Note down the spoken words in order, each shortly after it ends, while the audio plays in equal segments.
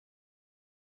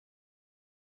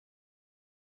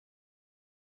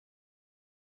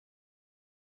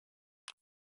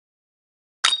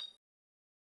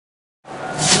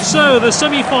So, the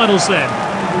semi-finals then.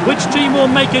 Which team will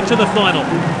make it to the final?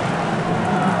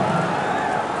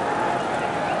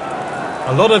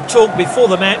 A lot of talk before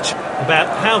the match about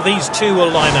how these two will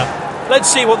line up. Let's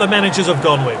see what the managers have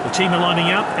gone with. The team are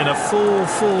lining up in a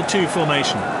 4-4-2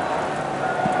 formation.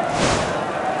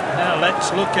 Now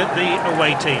let's look at the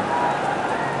away team.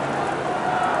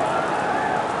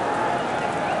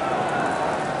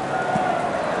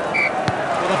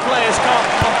 Well, the players can't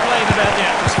complain about the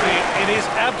atmosphere. It is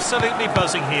absolutely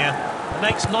buzzing here. The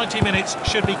next 90 minutes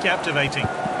should be captivating.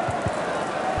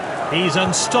 He's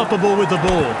unstoppable with the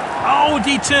ball. Oh,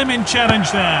 determined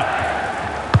challenge there.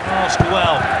 Passed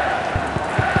well.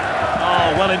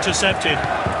 Oh, well intercepted.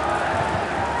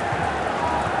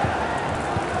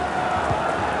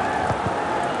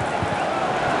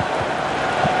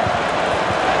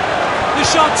 The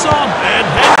shot's on. And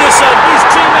Henderson. His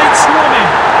teammates swarm him,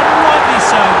 and rightly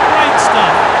so. Great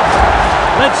stuff.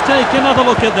 Let's take another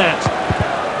look at that.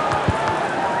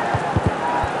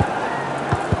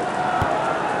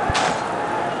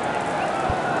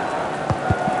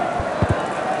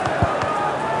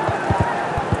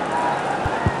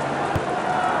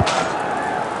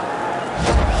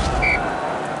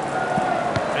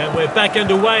 And we're back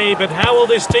underway, but how will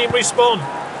this team respond?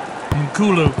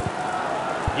 Nkulu.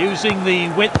 Using the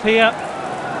width here.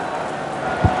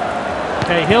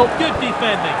 Cahill, good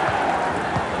defending.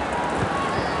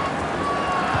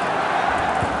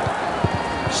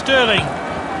 Sterling.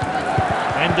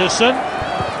 Henderson.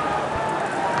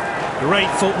 Great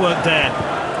footwork there.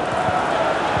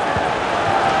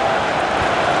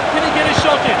 Can he get a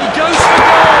shot in? He goes for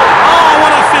goal. Oh,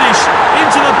 what a finish.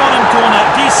 Into the bottom corner.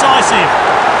 Decisive.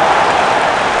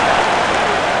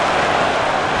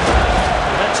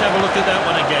 Let's have a look at that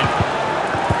one again.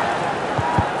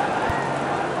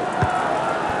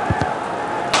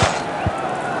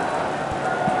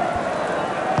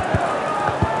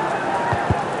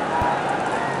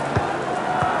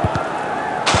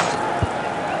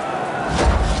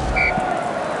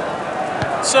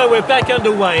 So we're back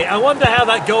underway. I wonder how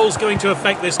that goal's going to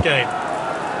affect this game.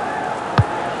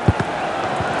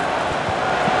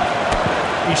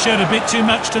 He showed a bit too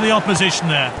much to the opposition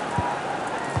there.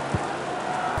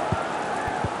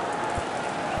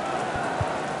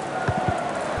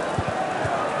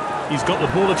 He's got the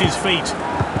ball at his feet.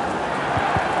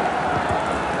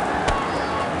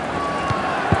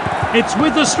 It's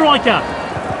with the striker.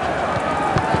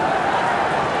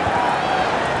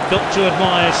 Got to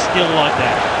admire skill like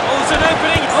that. Oh, it's an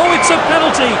opening. Oh, it's a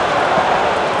penalty.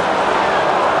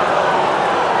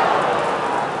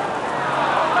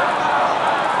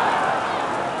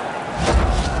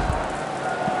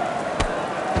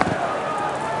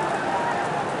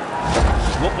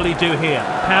 What will he do here?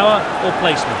 Power or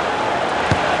placement?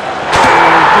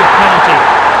 Oh, good penalty.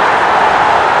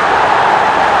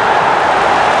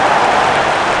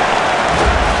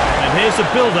 And here's the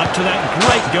build-up to that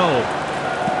great goal.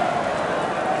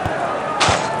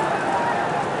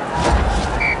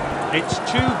 It's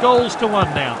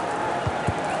 2-1 now.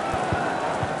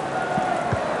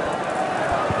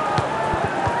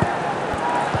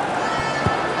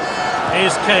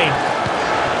 Here's Kane.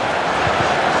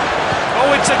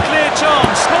 Oh, it's a clear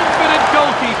chance. Confident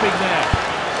goalkeeping there.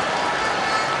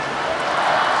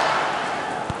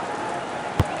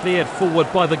 Cleared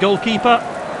forward by the goalkeeper.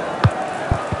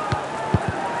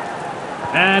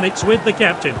 And it's with the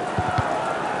captain.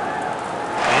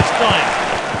 Here's Dyer.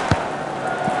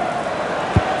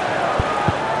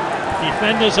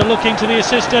 Defenders are looking to the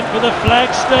assistant, but the flag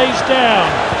stays down.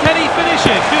 Can he finish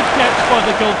it? Good catch by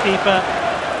the goalkeeper.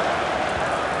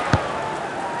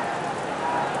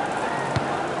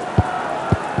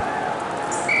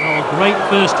 Oh, great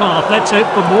first half. Let's hope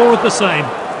for more of the same.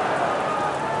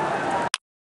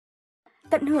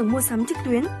 Tận hưởng mua sắm trực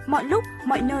tuyến mọi lúc,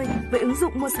 mọi nơi với ứng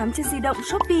dụng mua sắm trên di động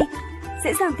Shopee.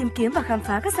 Dễ dàng tìm kiếm và khám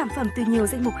phá các sản phẩm từ nhiều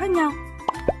danh mục khác nhau.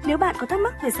 Nếu bạn có thắc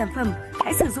mắc về sản phẩm,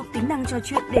 hãy sử dụng tính năng trò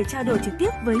chuyện để trao đổi trực tiếp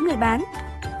với người bán.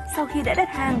 Sau khi đã đặt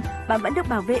hàng, bạn vẫn được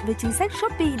bảo vệ với chính sách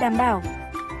Shopee đảm bảo.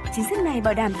 Chính sách này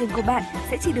bảo đảm tiền của bạn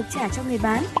sẽ chỉ được trả cho người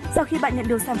bán sau khi bạn nhận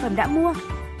được sản phẩm đã mua.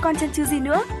 Còn chần chừ gì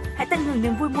nữa? Hãy tận hưởng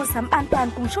niềm vui mua sắm an toàn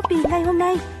cùng Shopee ngay hôm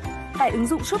nay. Tải ứng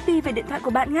dụng Shopee về điện thoại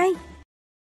của bạn ngay.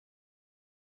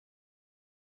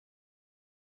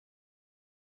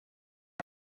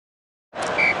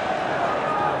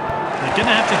 They're going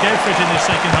to have to go for it in the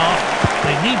second half.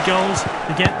 They need goals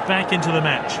to get back into the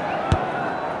match.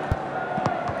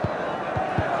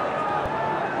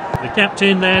 The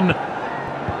captain then.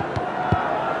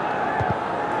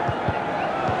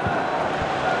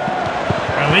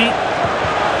 Ali.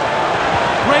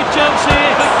 Great chance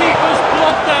here. The keeper's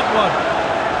blocked that one.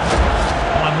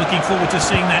 Oh, I'm with looking forward to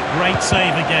seeing that great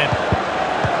save again.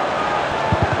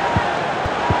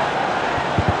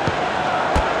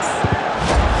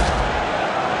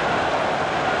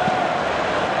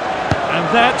 And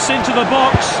that's into the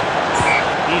box.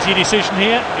 Easy decision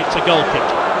here. It's a goal kick.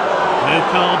 No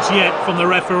cards yet from the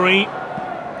referee.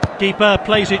 Keeper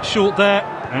plays it short there.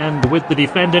 And with the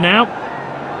defender now.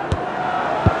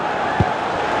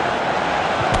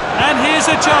 And here's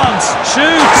a chance.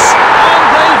 Shoots!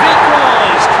 And they've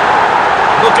equalised.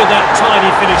 Look at that tidy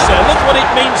finish there. Look what it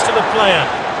means to the player.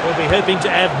 We'll be hoping to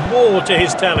add more to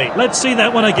his tally. Let's see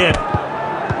that one again.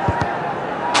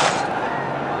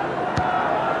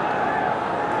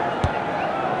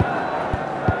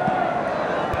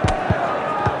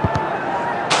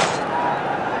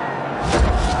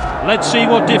 Let's see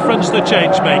what difference the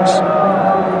change makes.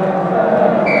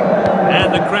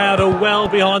 And the crowd are well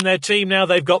behind their team now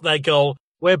they've got their goal.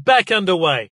 We're back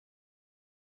underway.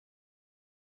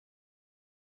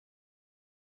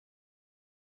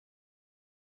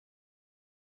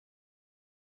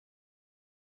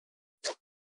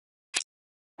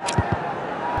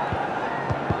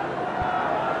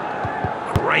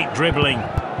 Great dribbling.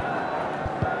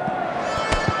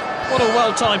 What a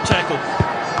well-timed tackle.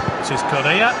 This is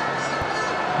Correa.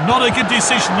 Not a good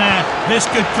decision there. This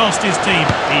could cost his team.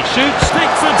 He shoots.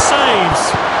 Pickford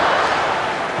saves.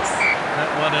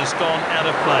 That one has gone out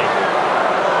of play.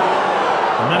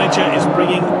 The manager is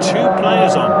bringing 2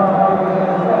 players on.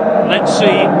 Let's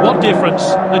see what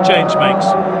difference the change makes.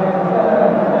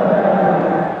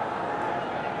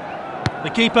 The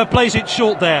keeper plays it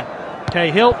short there.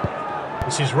 Cahill.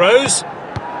 This is Rose.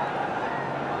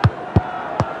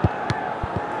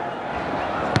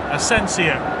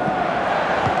 Asensio.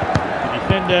 The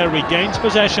defender regains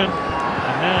possession.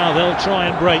 And now they'll try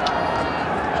and break. It's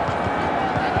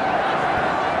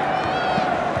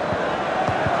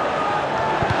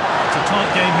a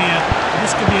tight game here.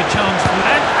 This could be a chance for...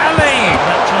 And Ali!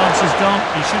 That chance is gone.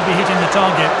 He should be hitting the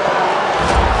target.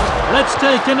 Let's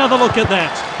take another look at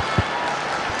that.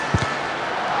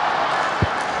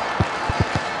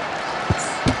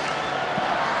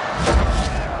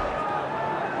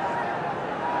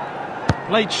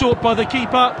 Played short by the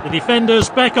keeper. The defender's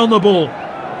back on the ball.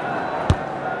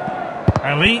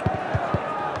 Ali.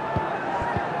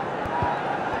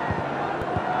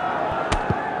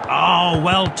 Oh,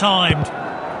 well timed.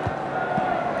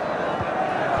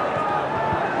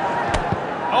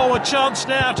 Oh, a chance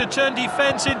now to turn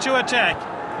defence into attack.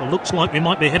 Well, looks like we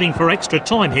might be heading for extra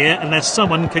time here unless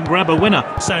someone can grab a winner.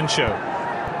 Sancho.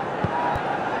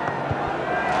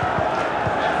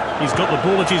 He's got the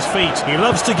ball at his feet. He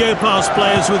loves to go past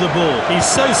players with the ball. He's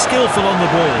so skillful on the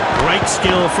ball. Great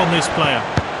skill from this player.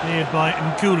 Cleared by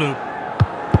Nkulu.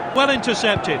 Well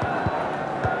intercepted.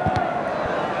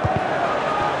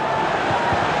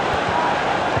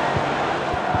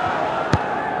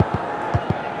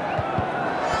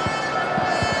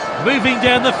 Moving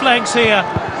down the flanks here.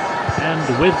 And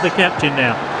with the captain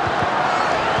now.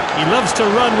 He loves to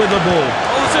run with the ball.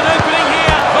 Oh, there's an opening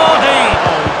here. Vardy!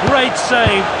 Oh, great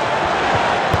save.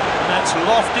 That's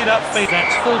lofted up feet.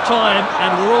 That's full time,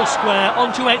 and we're all square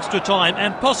onto extra time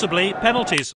and possibly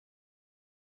penalties.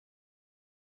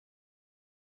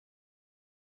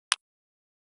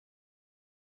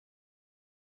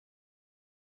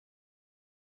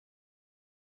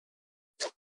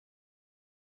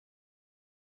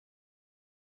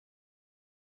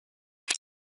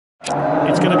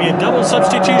 It's going to be a double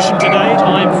substitution today.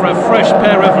 Time for a fresh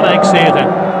pair of legs here then.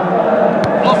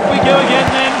 Off we go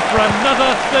again then for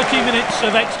another 30 minutes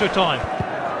of extra time.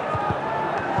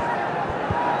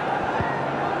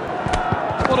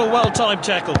 What a well-timed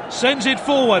tackle. Sends it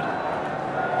forward.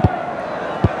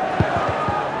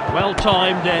 Well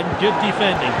timed and good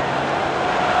defending.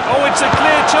 Oh, it's a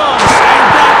clear chance.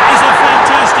 And that is a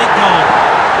fantastic goal.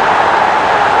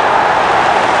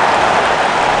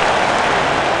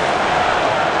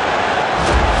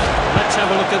 Let's have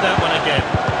a look at that one again.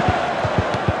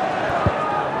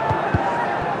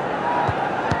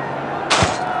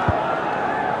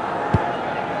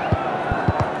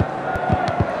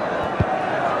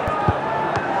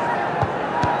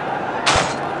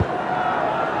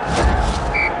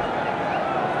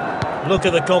 Look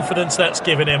at the confidence that's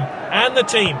given him and the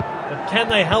team, but can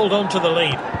they hold on to the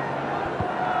lead?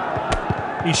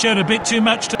 He showed a bit too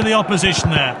much to the opposition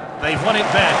there. They've won it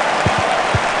back.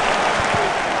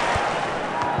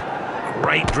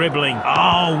 Great dribbling.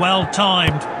 Oh, well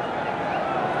timed.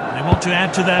 They want to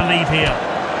add to their lead here.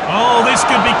 Oh, this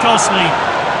could be costly.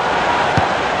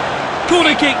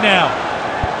 Corner kick now.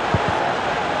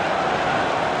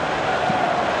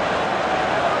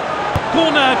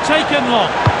 Corner taken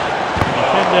long.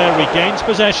 Defender regains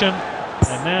possession,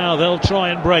 and now they'll try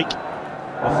and break.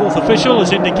 The fourth official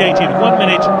has indicated 1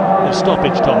 minute of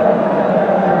stoppage time.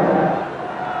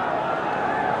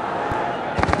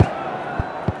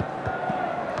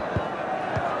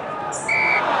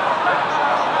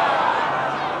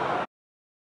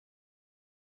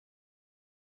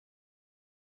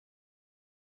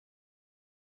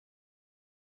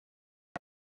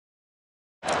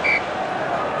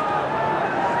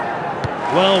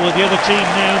 Well, with the other team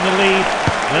now in the lead,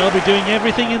 they'll be doing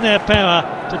everything in their power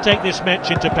to take this match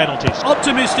into penalties.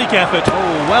 Optimistic effort.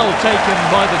 Oh, well taken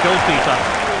by the goalkeeper.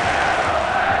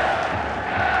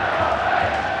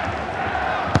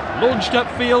 Launched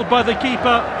upfield by the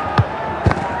keeper.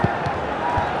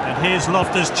 And here's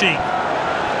Loftus-Cheek.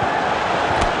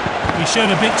 He showed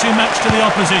a bit too much to the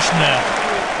opposition there.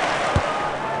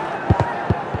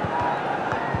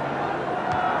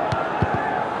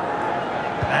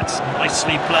 That's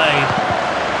nicely played.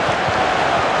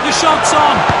 The shot's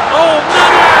on. Oh,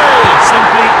 Mane!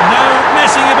 Simply no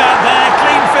messing about there.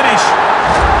 Clean finish.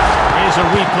 Here's a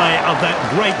replay of that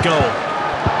great goal.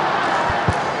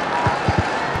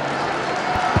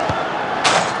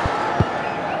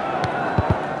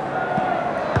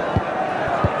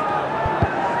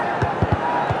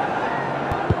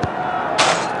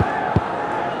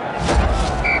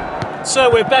 So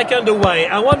we're back underway.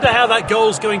 I wonder how that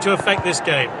goal's going to affect this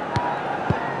game.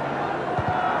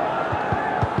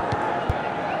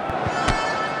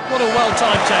 What a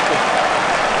well-timed tackle.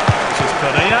 This is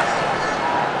Correa.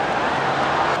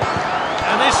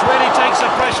 And this really takes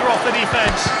the pressure off the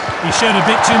defence. He showed a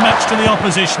bit too much to the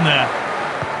opposition there.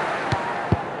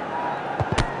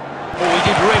 Oh, he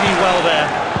did really well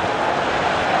there.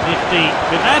 Nifty.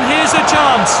 And here's a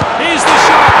chance. Here's the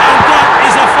shot, and that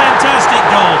is a fantastic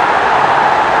goal.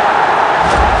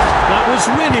 That was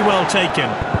really well taken.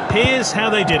 Here's how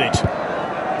they did it.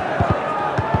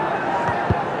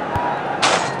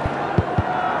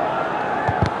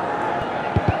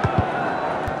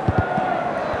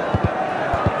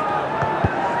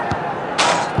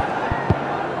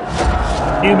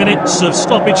 Few minutes of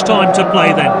stoppage time to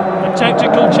play then. A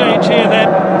tactical change here then.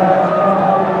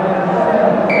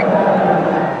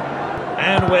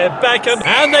 And we're back,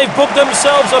 and they've booked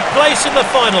themselves a place in the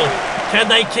final. Can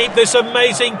they keep this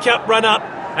amazing cup run up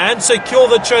and secure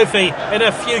the trophy in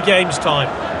a few games' time?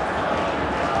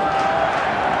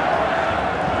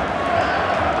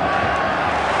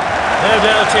 No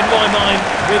doubt in my mind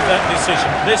with that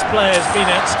decision. This player has been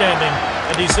outstanding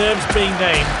and deserves being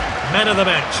named man of the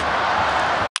match.